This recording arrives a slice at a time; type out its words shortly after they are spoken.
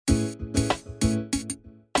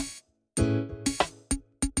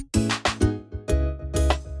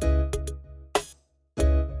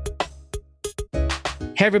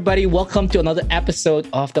Hey everybody, welcome to another episode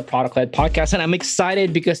of the Product Led Podcast. And I'm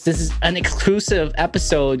excited because this is an exclusive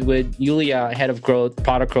episode with Yulia, Head of Growth,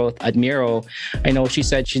 Product Growth at Miro. I know she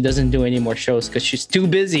said she doesn't do any more shows because she's too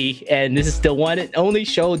busy, and this is the one and only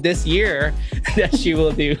show this year that she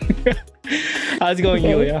will do. How's it going,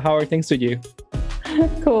 Yulia? How are things with you?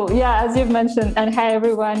 Cool. Yeah, as you've mentioned, and hi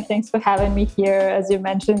everyone, thanks for having me here. As you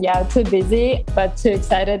mentioned, yeah, too busy, but too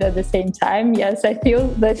excited at the same time. Yes, I feel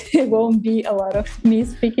that it won't be a lot of me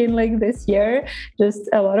speaking like this year, just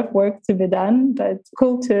a lot of work to be done, but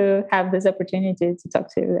cool to have this opportunity to talk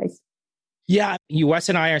to you guys. Yeah, Wes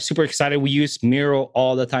and I are super excited. We use Miro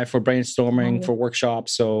all the time for brainstorming, for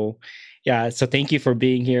workshops. So thank you for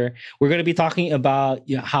being here. We're going to be talking about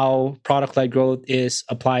how product-led growth is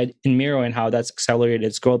applied in Miro and how that's accelerated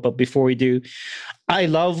its growth. But before we do, I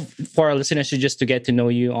love for our listeners to get to know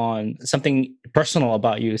you on something personal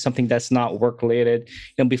about you, something that's not work-related.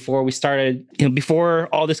 Before we started, before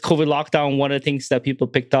all this COVID lockdown, one of the things that people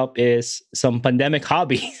picked up is some pandemic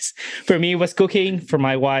hobbies. For me, it was cooking. For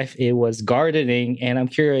my wife, it was gardening. And I'm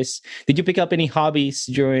curious, did you pick up any hobbies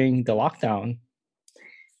during the lockdown?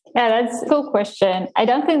 Yeah, that's a cool question. I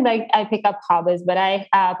don't think I pick up hobbies, but I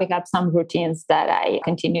pick up some routines that I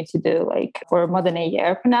continue to do for more than a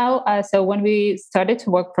year now. So when we started to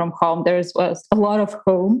work from home, there was a lot of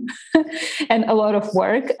home and a lot of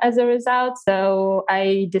work as a result. So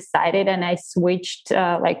I decided and I switched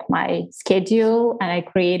my schedule, and I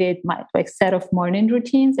created my set of morning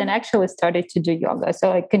routines and actually started to do yoga.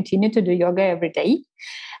 So I continue to do yoga every day.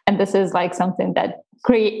 And this is something that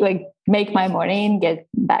make my morning get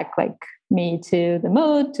back me to the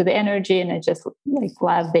mood, to the energy, and I just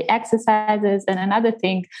love the exercises. And another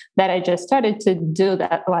thing that I just started to do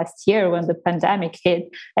that last year when the pandemic hit,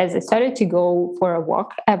 is I started to go for a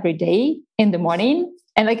walk every day in the morning,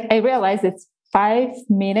 and I realized it's 5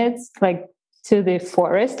 minutes to the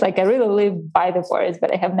forest. I really live by the forest,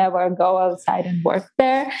 but I have never go outside and work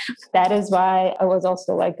there. That is why I was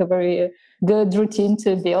also a very good routine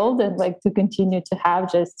to build and to continue to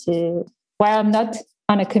have, just to, while I'm not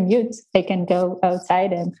on a commute, I can go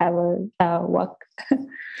outside and have a walk. It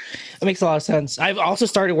makes a lot of sense. I've also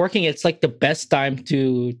started working. It's the best time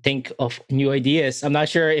to think of new ideas. I'm not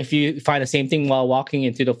sure if you find the same thing while walking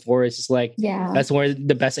into the forest. That's where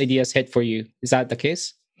the best ideas hit for you. Is that the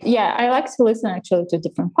case? Yeah, I like to listen actually to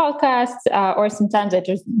different podcasts, or sometimes I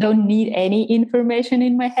just don't need any information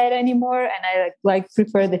in my head anymore, and I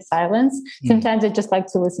prefer the silence. Sometimes I just like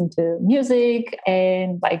to listen to music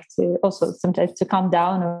and to also sometimes to calm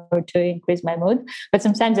down or to increase my mood. But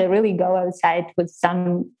sometimes I really go outside with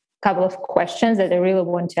some couple of questions that I really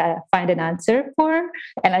want to find an answer for.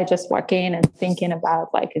 And I just walk in and thinking about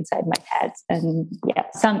inside my head. And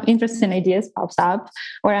some interesting ideas pops up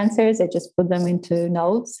or answers. I just put them into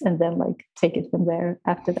notes and then take it from there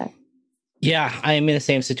after that. Yeah, I am in the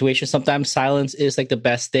same situation. Sometimes silence is the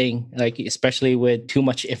best thing, especially with too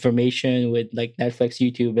much information with Netflix,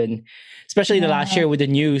 YouTube, and especially the last year with the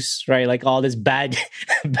news, right? All this bad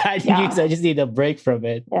news. I just need a break from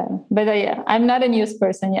it. Yeah, but I'm not a news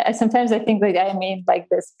person. Yeah, sometimes I think I mean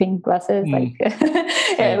this pink glasses,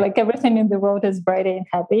 everything in the world is bright and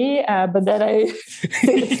happy. But then I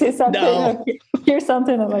see something, or hear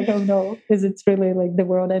something, I'm oh no, is it really the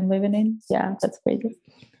world I'm living in? Yeah, that's crazy.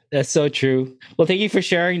 That's so true. Well, thank you for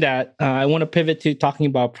sharing that. I want to pivot to talking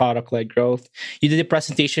about product-led growth. You did a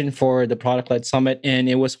presentation for the Product-led Summit, and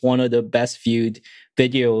it was one of the best viewed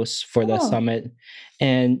videos for the summit.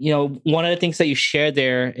 And, one of the things that you shared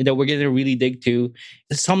there that we're going to really dig to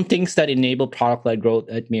is some things that enable product-led growth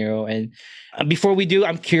at Miro. And before we do,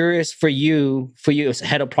 I'm curious for you as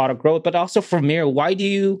head of product growth, but also for Miro, why do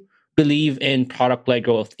you believe in product-led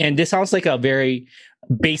growth? And this sounds like a very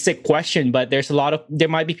basic question, but there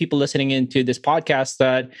might be people listening into this podcast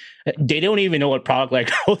that they don't even know what product-led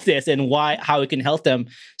growth is and how it can help them.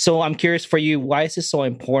 So I'm curious for you, why is this so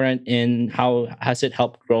important and how has it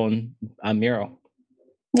helped grow Miro?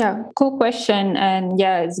 Yeah, cool question. And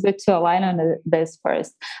it's good to align on this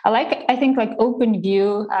first. I think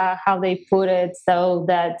OpenView, how they put it, so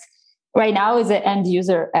that right now is an end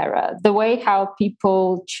user era. The way how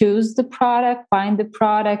people choose the product, find the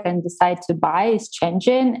product, and decide to buy is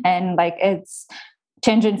changing. And it's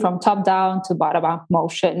changing from top down to bottom up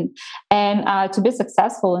motion. And to be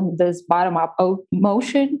successful in this bottom up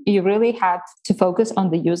motion, you really have to focus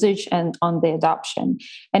on the usage and on the adoption.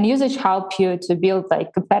 And usage help you to build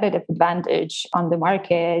competitive advantage on the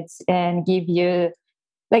market and give you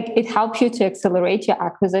it helps you to accelerate your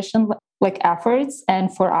acquisition efforts.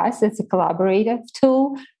 And for us, it's a collaborative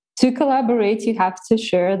tool to collaborate, you have to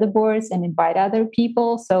share the boards and invite other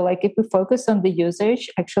people. So like if we focus on the usage,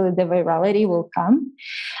 actually the virality will come.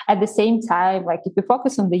 At the same time, like if you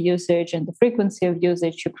focus on the usage and the frequency of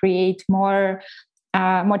usage, you create more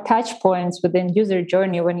touch points within user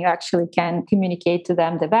journey when you actually can communicate to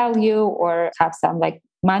them the value or have some like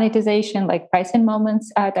monetization, like pricing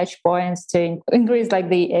moments, touch points to increase like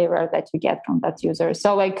the ARR that you get from that user.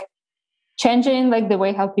 So like changing like the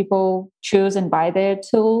way how people choose and buy their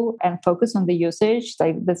tool and focus on the usage.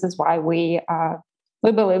 Like this is why we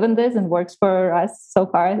believe in this and works for us so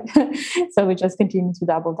far. So we just continue to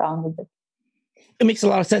double down with it. It makes a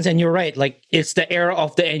lot of sense. And you're right. Like it's the era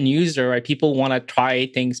of the end user, right? People want to try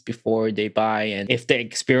things before they buy. And if the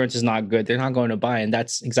experience is not good, they're not going to buy. And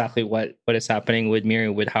that's exactly what is happening with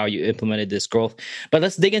Miro, with how you implemented this growth. But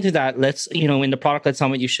let's dig into that. Let's, in the Product-Led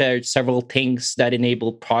Summit, you shared several things that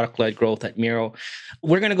enable product-led growth at Miro.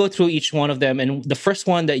 We're going to go through each one of them. And the first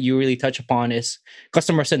one that you really touch upon is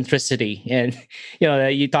customer centricity. And,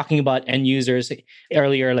 you're talking about end users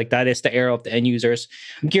earlier, like that is the era of the end users.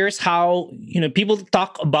 I'm curious how, people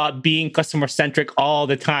talk about being customer centric all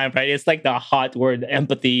the time, right? It's like the hot word,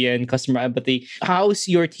 empathy and customer empathy. How's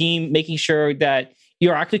your team making sure that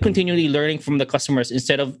you're actually continually learning from the customers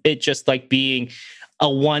instead of it just like being a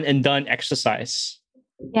one and done exercise?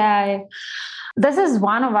 Yeah, this is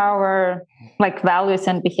one of our like values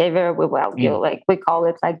and behavior we value. Like we call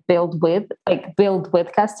it like build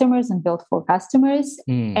with customers and build for customers.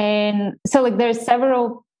 And so like there's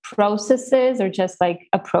several processes or just like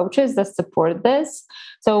approaches that support this.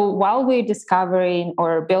 So while we're discovering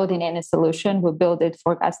or building any solution, we build it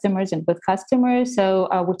for customers and with customers. So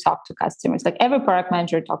we talk to customers, like every product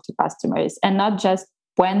manager talk to customers, and not just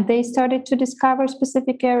when they started to discover a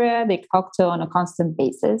specific area, they talk to on a constant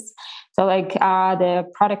basis. So like the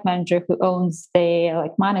product manager who owns the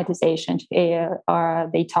like monetization, or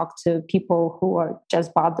they talk to people who are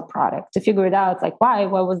just bought the product to figure it out, like why,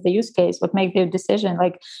 what was the use case, what made their decision,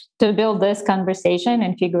 like to build this conversation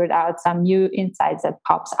and figure it out some new insights that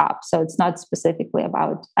pops up. So it's not specifically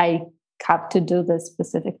about I have to do this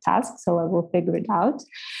specific task, so I will figure it out.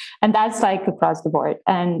 And that's like across the board.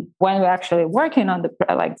 And when we're actually working on the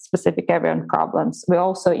like specific area and problems, we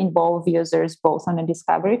also involve users both on a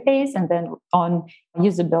discovery phase and then on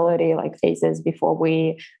usability like phases before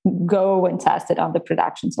we go and test it on the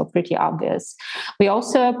production. So pretty obvious. We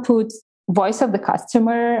also put voice of the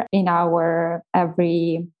customer in our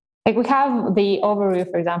every. Like we have the overview,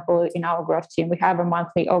 for example, in our growth team, we have a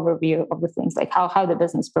monthly overview of the things like how the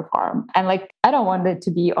business perform. And like, I don't want it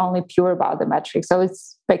to be only pure about the metrics. So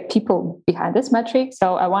it's like people behind this metric.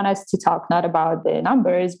 So I want us to talk not about the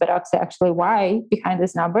numbers, but also actually why behind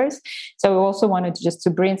these numbers. So we also wanted to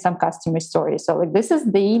bring some customer stories. So like, this is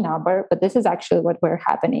the number, but this is actually what we're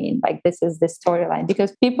happening. Like this is the storyline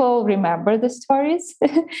because people remember the stories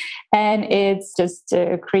and it's just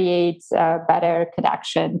to create a better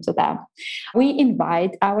connection to them. We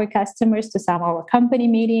invite our customers to some of our company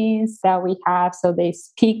meetings that we have. So they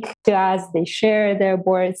speak to us, they share their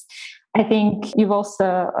boards. I think you've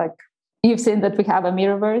seen that we have a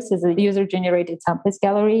Miroverse, is a user-generated templates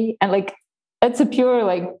gallery. And like, it's a pure,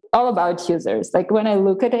 like all about users. Like when I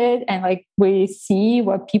look at it and like we see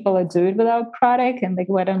what people are doing with our product and like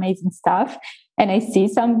what amazing stuff. And I see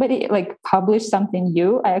somebody like publish something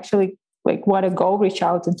new, I actually like want to go reach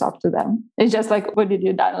out and talk to them. It's just like, what did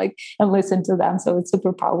you done? Like, and listen to them. So it's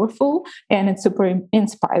super powerful and it's super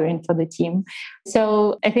inspiring for the team.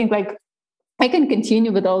 So I think like I can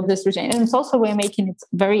continue with all this routine. And it's also we're making it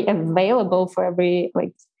very available for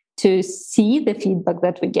to see the feedback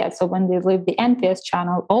that we get. So when we leave the NPS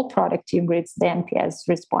channel, all product team reads the NPS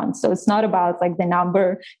response. So it's not about like the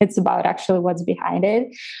number, it's about actually what's behind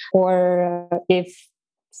it. Or if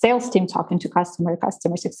sales team talking to customer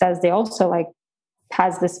success, they also like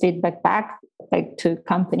has this feedback back like to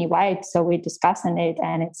company wide. So we're discussing it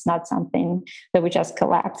and it's not something that we just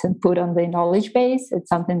collect and put on the knowledge base. It's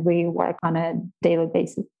something we work on a daily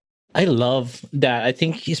basis. I love that. I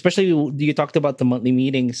think especially you talked about the monthly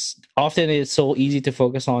meetings. Often it's so easy to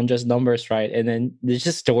focus on just numbers, right? And then there's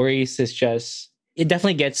just stories. It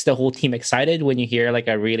definitely gets the whole team excited when you hear like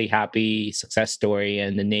a really happy success story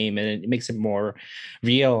and the name, and it makes it more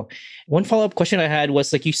real. One follow-up question I had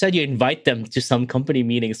was like, you said you invite them to some company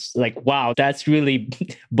meetings. Like, wow, that's really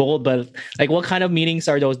bold, but like what kind of meetings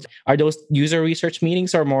are those? Are those user research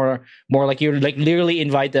meetings or more like you like literally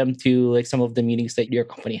invite them to like some of the meetings that your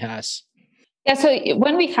company has? Yeah, so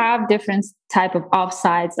when we have different type of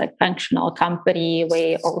offsites, like functional company,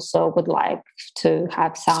 we also would like to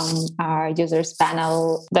have some users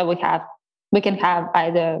panel that we can have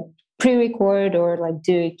either pre-record or like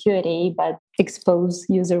do a Q&A, but expose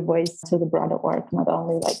user voice to the broader org, not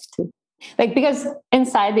only like to like, because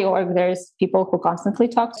inside the org, there's people who constantly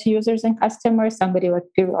talk to users and customers, somebody like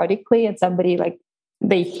periodically, and somebody like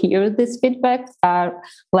they hear this feedback,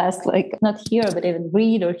 less like not hear, but even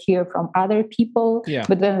read or hear from other people. Yeah.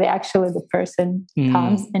 But when they actually, the person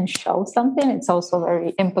comes and shows something, it's also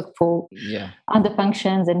very impactful on the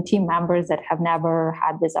functions and team members that have never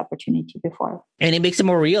had this opportunity before. And it makes it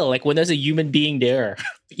more real, like when there's a human being there,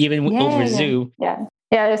 even over Zoom.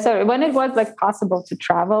 Yeah, so when it was like possible to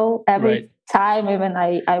travel every time, even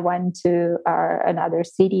I went to another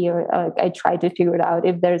city, or I tried to figure it out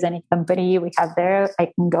if there's any company we have there,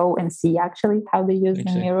 I can go and see actually how they use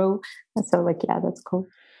the Miro. And so like, yeah, that's cool.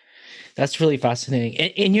 That's really fascinating.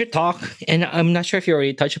 In your talk, and I'm not sure if you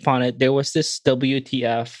already touched upon it, there was this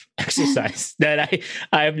WTF exercise that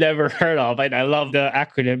I've never heard of. And I love the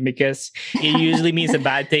acronym because it usually means a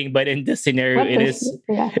bad thing, but in this scenario,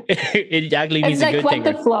 it actually means a good thing. It's like what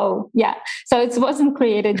the flow. Yeah. So it wasn't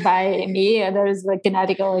created by me. There's like an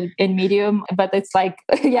article in Medium, but it's like,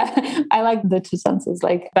 I like the two senses,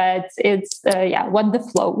 but it's, what the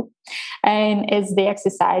flow. And it's the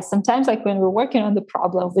exercise. Sometimes like when we're working on the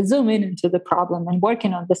problem, we zoom in into the problem and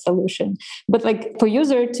working on the solution. But like for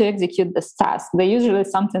user to execute this task, they usually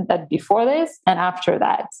something that before this and after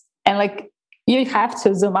that. And like you have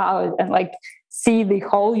to zoom out and like see the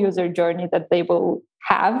whole user journey that they will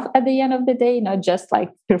have at the end of the day, not just like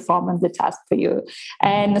performing the task for you.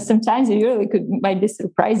 And sometimes you really might be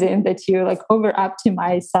surprising that you like over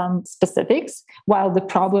optimize some specifics while the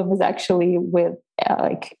problem is actually with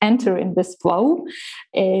like entering this flow,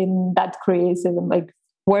 and that creates even like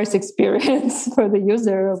worse experience for the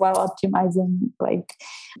user while optimizing like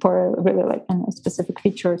for really like a specific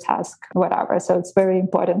feature, task, whatever. So it's very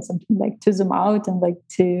important something like to zoom out and like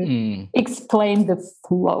to explain the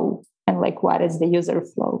flow and like what is the user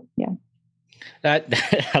flow. That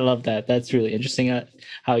I love that. That's really interesting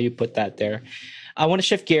how you put that there. I want to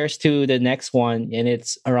shift gears to the next one, and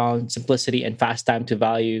it's around simplicity and fast time to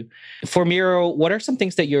value. For Miro, what are some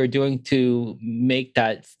things that you're doing to make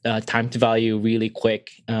that time to value really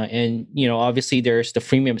quick? And, obviously there's the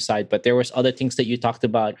freemium side, but there was other things that you talked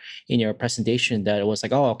about in your presentation that it was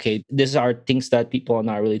like, oh, okay, these are things that people are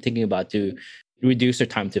not really thinking about to reduce their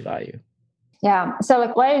time to value. Yeah. So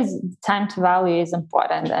like why is time to value is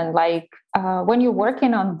important? And like when you're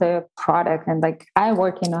working on the product, and like I'm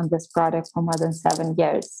working on this product for more than 7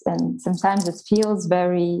 years, and sometimes it feels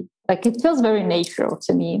very natural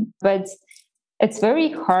to me, but it's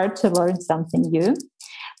very hard to learn something new.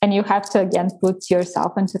 And you have to, again, put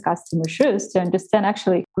yourself into customer shoes to understand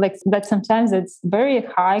actually like that sometimes it's very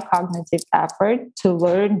high cognitive effort to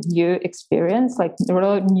learn new experience, like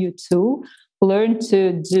learn new tool, learn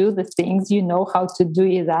to do the things you know how to do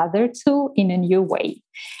with other tool in a new way.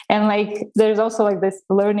 And like there's also like this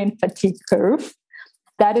learning fatigue curve.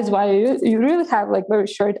 That is why you really have like very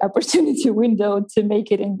short opportunity window to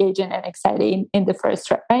make it engaging and exciting in the first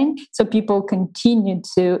try. So people continue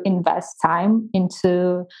to invest time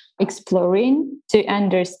into exploring to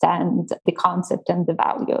understand the concept and the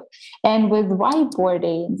value. And with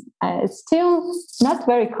whiteboarding, it's still not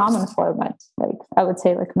very common format. Like I would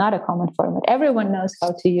say like not a common format. Everyone knows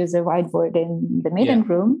how to use a whiteboard in the meeting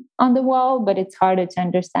room on the wall, but it's harder to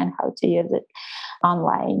understand how to use it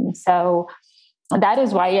online. So that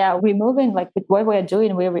is why, removing like with what we're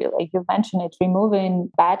doing, like you mentioned it,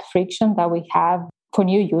 removing bad friction that we have for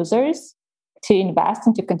new users to invest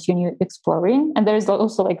and to continue exploring. And there's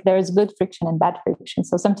also like there's good friction and bad friction.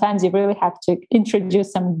 So sometimes you really have to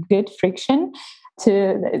introduce some good friction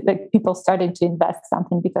to like people starting to invest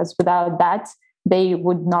something, because without that, they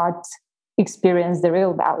would not experience the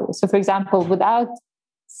real value. So for example, without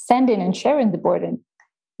sending and sharing the boarding,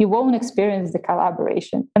 you won't experience the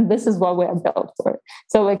collaboration. And this is what we are built for.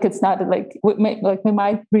 So like, it's not like we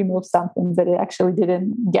might remove something, but it actually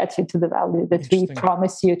didn't get you to the value that we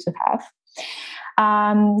promise you to have.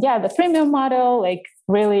 The freemium model, like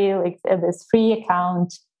really like this free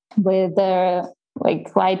account with the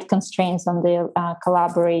like light constraints on the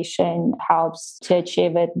collaboration helps to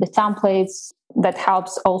achieve it. The templates that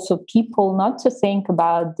helps also people not to think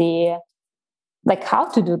about the like how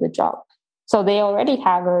to do the job. So they already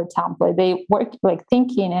have a template. They work like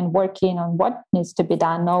thinking and working on what needs to be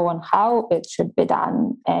done, know on how it should be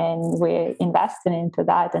done. And we're investing into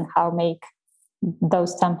that and how make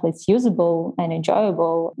those templates usable and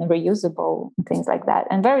enjoyable and reusable and things like that.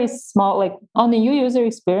 And very small, like on the new user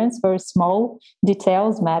experience, very small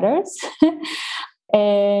details matters.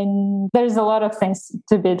 And there's a lot of things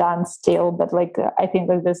to be done still, but like I think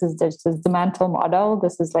that this is just the mental model.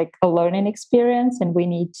 This is like a learning experience, and we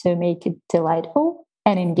need to make it delightful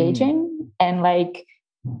and engaging, and like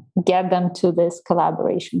get them to this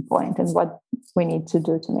collaboration point and what we need to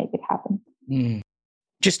do to make it happen.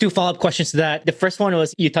 Just two follow-up questions to that. The first one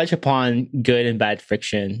was, you touch upon good and bad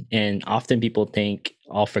friction, and often people think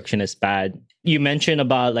all friction is bad. You mentioned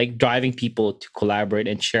about like driving people to collaborate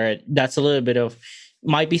and share it. That's a little bit of,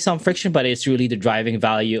 might be some friction, but it's really the driving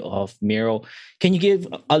value of Miro. Can you give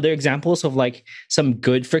other examples of like some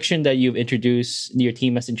good friction that you've introduced, your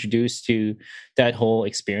team has introduced to that whole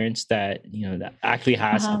experience that, you know, that actually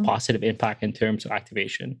has a positive impact in terms of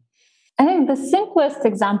activation? I think the simplest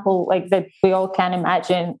example, like that we all can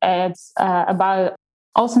imagine, it's about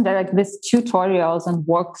also like these tutorials and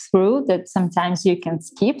walkthrough that sometimes you can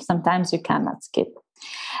skip, sometimes you cannot skip.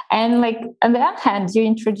 And like on the other hand, you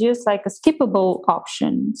introduce like a skippable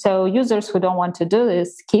option. So users who don't want to do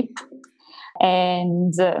this skip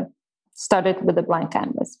and start it with a blank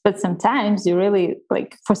canvas. But sometimes you really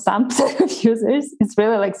like, for some set of users, it's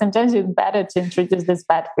really like sometimes it's better to introduce this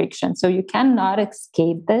bad friction. So you cannot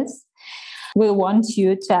escape this. We want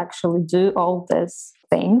you to actually do all these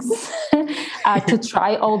things, to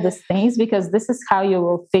try all these things, because this is how you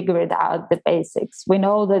will figure it out, the basics. We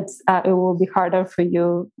know that it will be harder for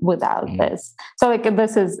you without this. So like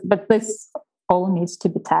this all needs to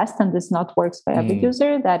be tested, and this not works for every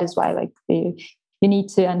user. That is why like you need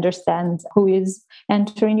to understand who is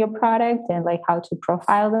entering your product and like how to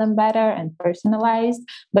profile them better and personalize.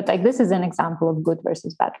 But like this is an example of good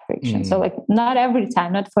versus bad friction. So like not every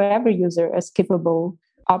time, not for every user, a skippable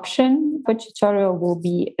option for tutorial will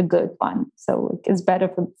be a good one. So like, it's better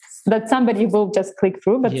for that somebody will just click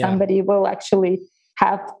through, but somebody will actually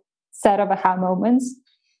have set of aha moments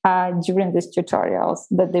during these tutorials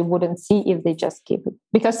that they wouldn't see if they just skip it.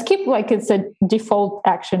 Because skip, like it's a default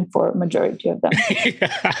action for majority of them.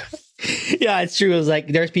 Yeah, it's true. It's like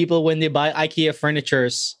there's people when they buy IKEA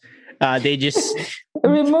furnitures, they just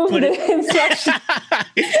remove the instructions.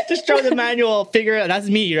 Just throw the manual, figure it out. That's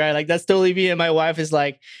me, right? Like that's totally me. And my wife is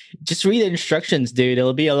like, just read the instructions, dude.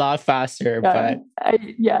 It'll be a lot faster. But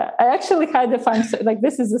I actually had a fun, like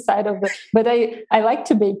this is the side of the, but I like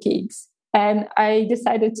to bake cakes. And I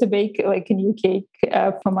decided to bake like a new cake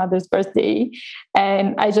for Mother's birthday.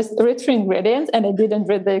 And I just read through ingredients and I didn't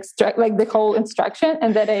read the whole instruction.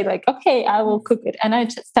 And then I like, okay, I will cook it. And I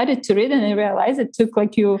just started to read and I realized it took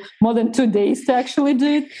like you more than 2 days to actually do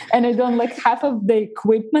it. And I don't like half of the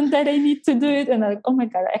equipment that I need to do it. And I'm like, oh my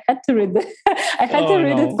God, I had to read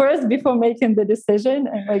it first before making the decision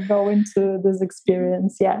and like go into this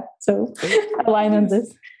experience. Yeah. So align on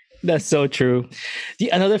this. That's so true.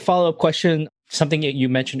 Another follow-up question, something that you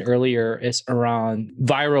mentioned earlier, is around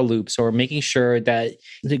viral loops, or making sure that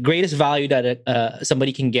the greatest value that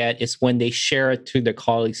somebody can get is when they share it to their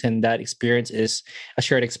colleagues, and that experience is a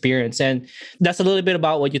shared experience. And that's a little bit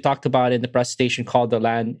about what you talked about in the presentation called the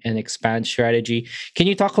land and expand strategy. Can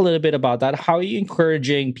you talk a little bit about that? How are you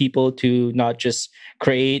encouraging people to not just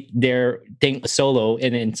create their thing solo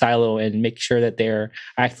and in silo, and make sure that they're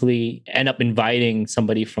actually end up inviting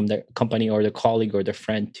somebody from their company or their colleague or their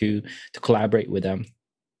friend to collaborate with them?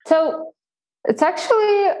 So it's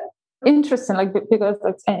actually interesting, like because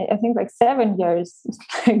I think like 7 years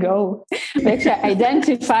ago, we actually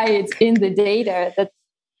identified in the data that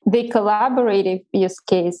the collaborative use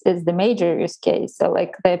case is the major use case. So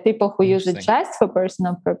like the people who use it just for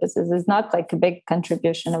personal purposes is not like a big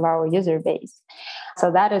contribution of our user base.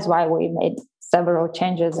 So that is why we made several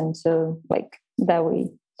changes into like that we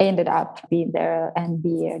ended up being there and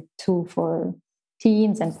be a tool for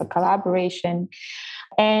teams and for collaboration.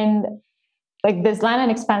 And like this land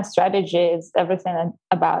and expand strategy is everything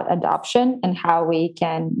about adoption and how we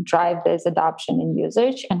can drive this adoption in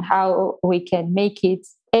usage and how we can make it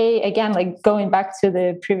again, like going back to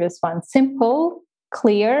the previous one, simple,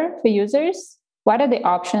 clear for users. What are the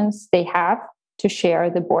options they have to share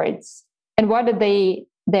the boards, and what are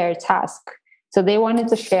their task? So they wanted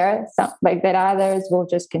to share some, like that others will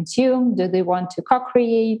just consume. Do they want to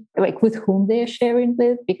co-create, like with whom they're sharing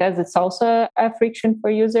with? Because it's also a friction for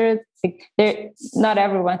users. Like not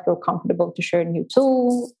everyone feel comfortable to share a new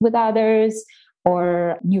tool with others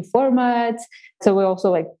or new formats. So we're also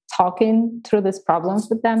like talking through these problems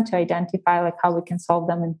with them to identify like how we can solve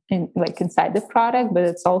them in like inside the product. But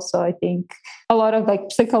it's also, I think, a lot of like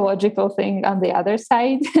psychological thing on the other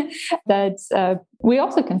side that we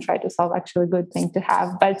also can try to solve. Actually, a good thing to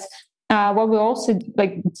have. But what we also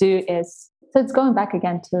like do is, so it's going back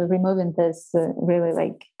again to removing this really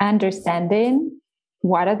like understanding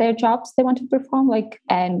what are their jobs they want to perform, like,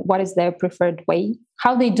 and what is their preferred way,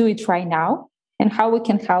 how they do it right now, and how we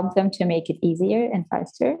can help them to make it easier and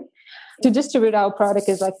faster. To distribute our product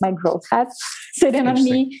is like my growth hat sitting on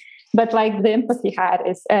me. But like the empathy hat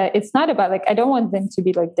is, it's not about like, I don't want them to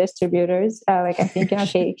be like distributors. Like I'm thinking,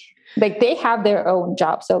 okay, like they have their own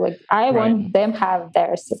job. So like I want them have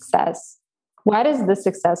their success. What is the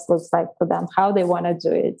success looks like for them, how they want to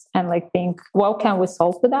do it. And like think, what can we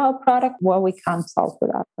solve with our product? What we can't solve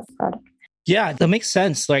with our product. Yeah, that makes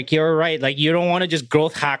sense. Like you're right. Like you don't want to just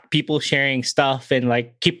growth hack people sharing stuff and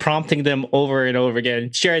like keep prompting them over and over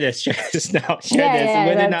again. Share this now, share this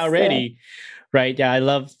when they're not ready. Right. Yeah, I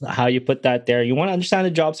love how you put that there. You want to understand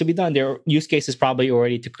the jobs to be done. There are use cases probably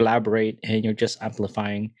already to collaborate, and you're just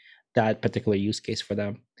amplifying that particular use case for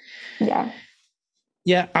them. Yeah.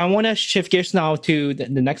 Yeah, I want to shift gears now to the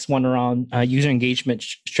next one around user engagement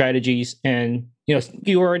strategies. And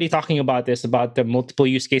you were already talking about this, about the multiple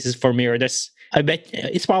use cases for Miro. I bet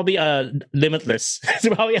it's probably limitless. It's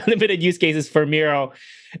probably unlimited use cases for Miro,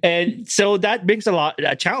 and so that brings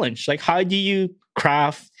a challenge. Like, how do you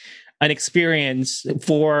craft an experience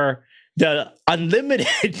for the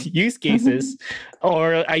unlimited use cases,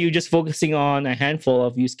 or are you just focusing on a handful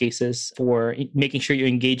of use cases for making sure you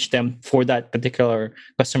engage them for that particular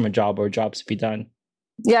customer job or jobs to be done?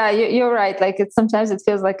 Yeah, you're right. Like sometimes it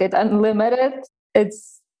feels like it's unlimited.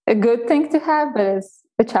 It's a good thing to have, but it's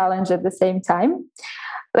a challenge at the same time.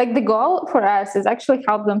 Like the goal for us is actually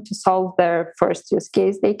help them to solve their first use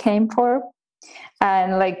case they came for.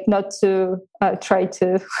 And like not to try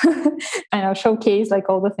to showcase like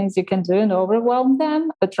all the things you can do and overwhelm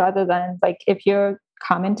them, but rather than like if you're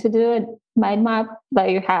coming to do a mind map,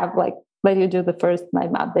 that you have like let you do the first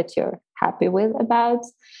mind map that you're happy with about.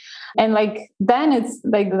 And like then it's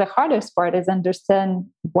like the hardest part is understand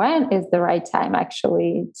when is the right time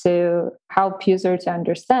actually to help user to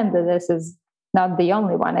understand that this is not the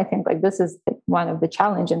only one. I think like this is one of the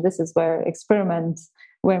challenge, and this is where experiments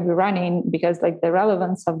when we're running, because like the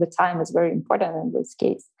relevance of the time is very important in this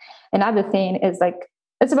case. Another thing is like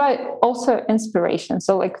it's about also inspiration.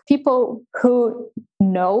 So like people who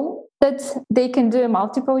know that they can do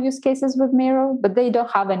multiple use cases with Miro, but they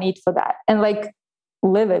don't have a need for that, and like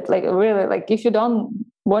live it. Like really, like if you don't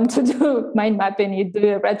want to do mind mapping, you do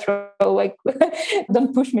a retro. Like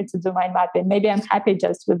don't push me to do mind mapping. Maybe I'm happy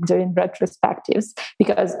just with doing retrospectives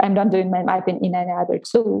because I'm not doing mind mapping in any other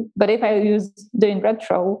tool. But if I use doing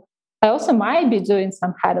retro, I also might be doing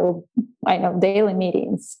some kind of daily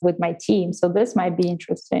meetings with my team. So this might be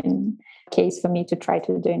interesting case for me to try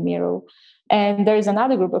to do in Miro. And there's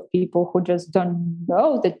another group of people who just don't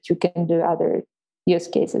know that you can do other use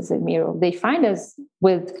cases in Miro. They find us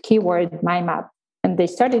with keyword mind map, and they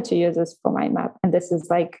started to use us for mind map. And this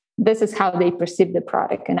is how they perceive the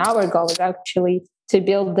product. And our goal is actually to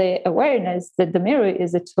build the awareness that the Miro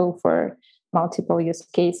is a tool for multiple use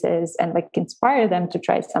cases and like inspire them to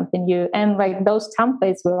try something new. And like those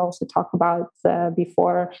templates we'll also talk about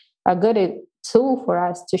before, a good tool for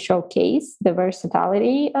us to showcase the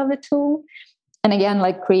versatility of the tool. And again,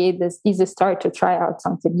 like create this easy start to try out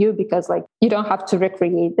something new, because like you don't have to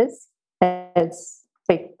recreate this. It's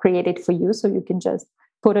like created for you. So you can just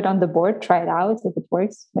put it on the board, try it out. If it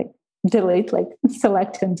works, like delete, like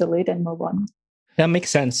select and delete and move on. That makes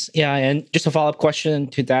sense. Yeah. And just a follow-up question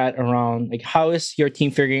to that around like, how is your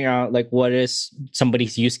team figuring out like what is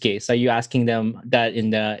somebody's use case? Are you asking them that in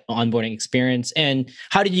the onboarding experience? And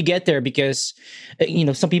how did you get there? Because,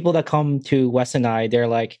 some people that come to Wes and I, they're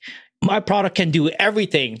like, my product can do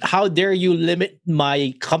everything. How dare you limit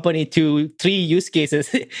my company to 3 use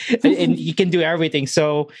cases and you can do everything.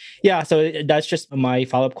 So yeah, so that's just my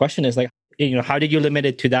follow-up question is like, how did you limit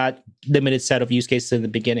it to that limited set of use cases in the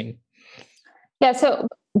beginning? Yeah, so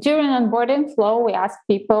during onboarding flow, we ask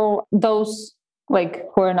people, those like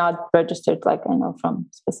who are not registered, like I know from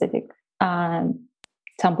specific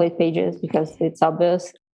template pages, because it's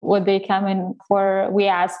obvious what they come in for. We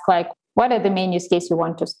ask like, what are the main use cases you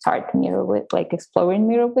want to start Miro with, like exploring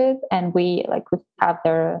Miro with? And we have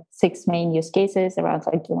their 6 main use cases around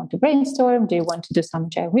like, do you want to brainstorm? Do you want to do some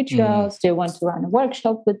agile rituals? Do you want to run a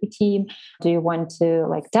workshop with the team? Do you want to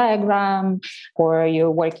like diagram? Or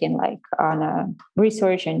you're working like on a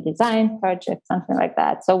research and design project, something like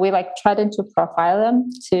that. So we like try to profile them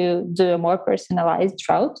to do a more personalized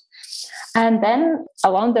route. And then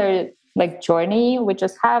along the like journey. We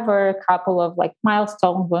just have a couple of like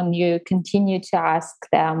milestones when you continue to ask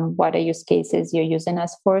them what are use cases you're using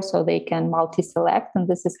us for, so they can multi-select. And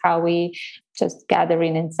this is how we just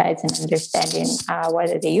gathering insights and understanding what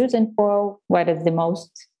are they using for, what is the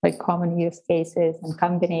most like common use cases and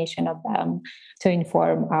combination of them to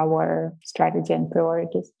inform our strategy and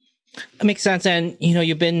priorities. That makes sense. And,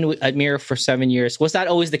 you've been at Miro for 7 years. Was that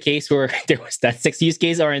always the case where there was that 6 use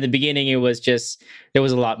case, or in the beginning, it was just, there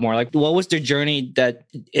was a lot more? Like, what was the journey that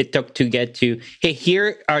it took to get to, hey,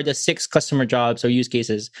 here are the 6 customer jobs or use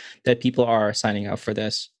cases that people are signing up for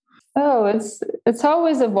this? Oh, it's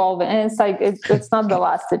always evolving. And it's like, it's not the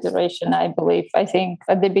last iteration, I believe. I think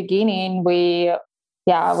at the beginning, we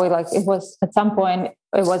like, it was at some point,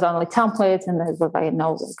 it was only templates, and there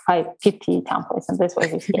was like 50 templates, and this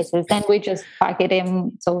was use cases. Then we just packet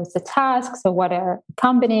them. So it's a task. So what a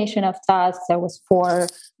combination of tasks? There was 4,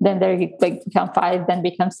 then there like become 5, then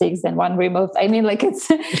become 6, then 1 removed. I mean, like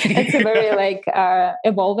it's a very like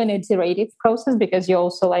evolving iterative process, because you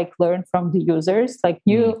also like learn from the users, like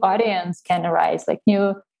new audience can arise, like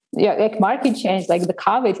new like market change, like the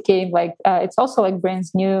COVID came, like it's also like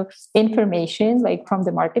brings new information like from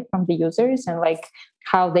the market, from the users, and like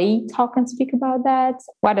how they talk and speak about that.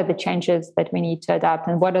 What are the changes that we need to adapt,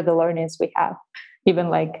 and what are the learnings we have, even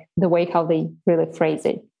like the way how they really phrase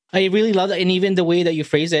it. I really love that. And even the way that you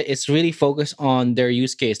phrase it, it's really focused on their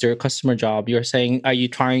use case, their customer job. You're saying, are you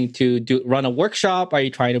trying to run a workshop? Are you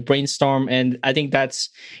trying to brainstorm? And I think that's,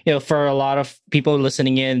 for a lot of people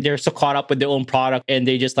listening in, they're so caught up with their own product, and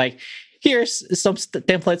they just like, here's some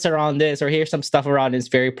templates around this, or here's some stuff around this,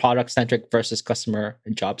 very product centric versus customer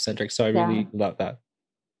and job centric. So I really love that.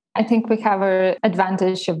 I think we have an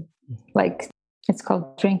advantage of like, it's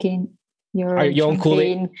called drinking your own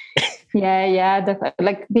Kool-Aid.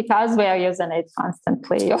 Like because we are using it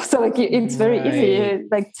constantly. Also, like it's very easy,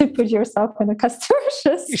 like to put yourself in a customer's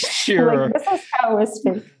shoes. Sure, like, this is how we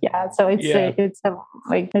speak. Yeah, so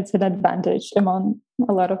it's an advantage among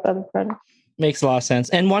a lot of other products. Makes a lot of sense.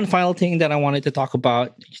 And one final thing that I wanted to talk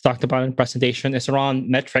about, you talked about in the presentation, is around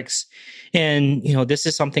metrics. And, this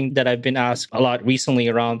is something that I've been asked a lot recently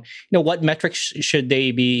around, what metrics should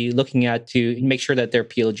they be looking at to make sure that their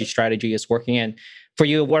PLG strategy is working? And for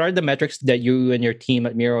you, what are the metrics that you and your team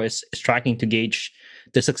at Miro is tracking to gauge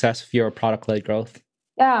the success of your product-led growth?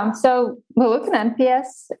 Yeah, so we look at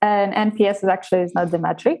NPS, and NPS is not the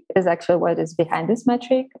metric, is actually what is behind this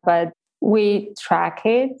metric, but we track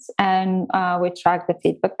it, and we track the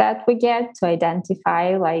feedback that we get to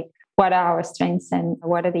identify like what are our strengths and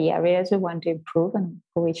what are the areas we want to improve and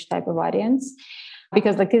for which type of audience.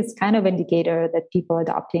 Because like it's kind of indicator that people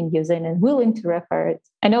adopting, using, and willing to refer it.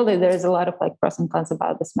 I know that there's a lot of like pros and cons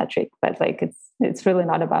about this metric, but like it's really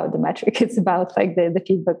not about the metric. It's about like the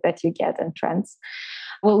feedback that you get and trends.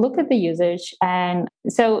 We'll look at the usage, and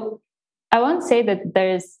so I won't say that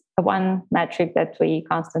there's one metric that we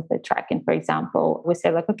constantly track. And for example, we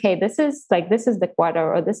say like, okay, this is the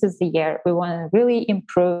quarter or this is the year. We want to really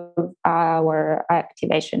improve our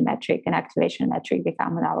activation metric, and activation metric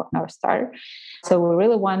become our North Star. So we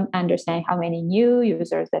really want to understand how many new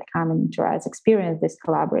users that come into us experience these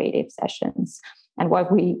collaborative sessions and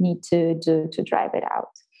what we need to do to drive it out.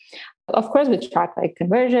 Of course, we track like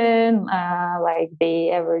conversion, like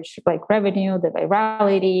the average like revenue, the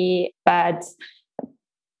virality, but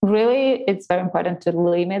really, it's very important to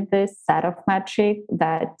limit this set of metrics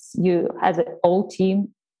that you as a whole team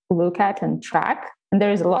look at and track. And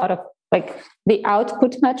there is a lot of like the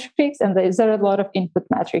output metrics, and there are a lot of input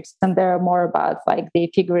metrics, and they're more about like the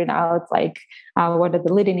figuring out like what are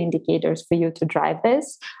the leading indicators for you to drive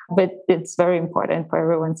this. But it's very important for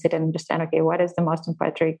everyone to sit and understand, okay, what is the most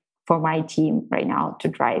important metric for my team right now to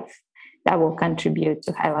drive that will contribute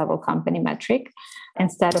to high-level company metric.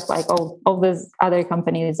 Instead of like, all these other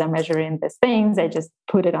companies are measuring these things, I just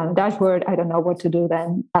put it on a dashboard. I don't know what to do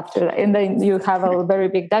then after that. And then you have a very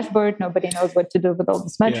big dashboard. Nobody knows what to do with all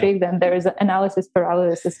this metric. Then there is analysis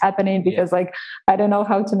paralysis happening because like, I don't know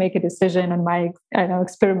how to make a decision on my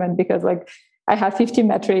experiment, because like I have 50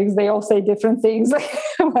 metrics. They all say different things, like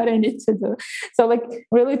what I need to do. So like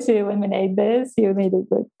really to eliminate this, you need to,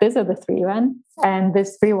 like, these are the 3-1, and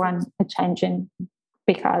this 3-1 are changing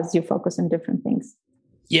because you focus on different things.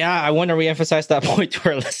 Yeah, I want to reemphasize that point to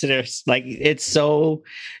our listeners. Like it's so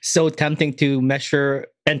tempting to measure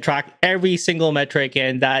and track every single metric,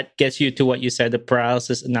 and that gets you to what you said, the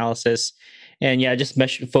paralysis analysis. And yeah, just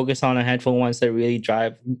focus on a handful of ones that really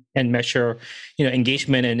drive and measure,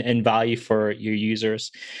 engagement and value for your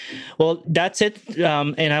users. Well, that's it.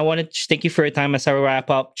 And I want to thank you for your time. As I wrap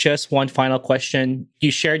up, just one final question.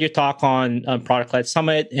 You shared your talk on Product Led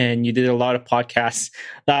Summit, and you did a lot of podcasts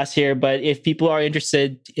last year. But if people are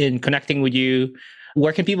interested in connecting with you,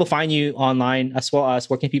 where can people find you online, as well as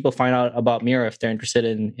where can people find out about Miro if they're interested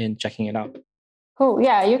in checking it out? Cool.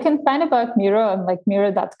 Yeah, you can find about Miro on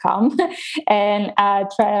Miro.com and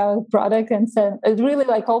try out product and send. It's really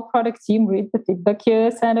whole product team read the feedback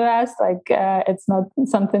you send to us. It's not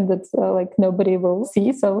something that nobody will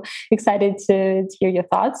see. So excited to hear your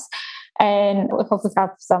thoughts. And we hope to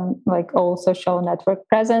have some all social network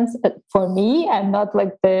presence. For me, I'm not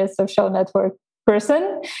the social network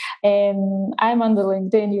person, and I'm on the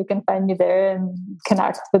LinkedIn. You can find me there and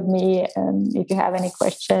connect with me, and if you have any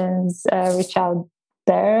questions, reach out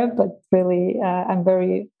there. But really, I'm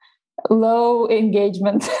very low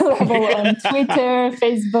engagement level on Twitter,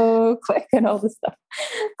 Facebook, and all this stuff.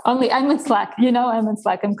 Only I'm in Slack. I'm in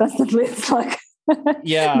Slack. I'm constantly in Slack.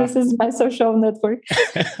 Yeah, this is my social network.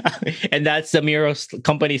 And that's the Miro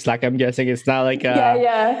company Slack, I'm guessing. It's not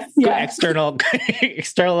external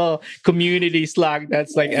community Slack.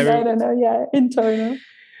 That's internal.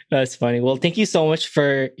 That's funny. Well, thank you so much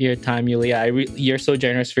for your time, Yulia. You're so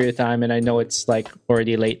generous for your time, and I know it's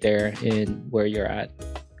already late there in where you're at.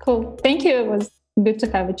 Cool. Thank you. It was good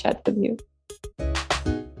to have a chat with you.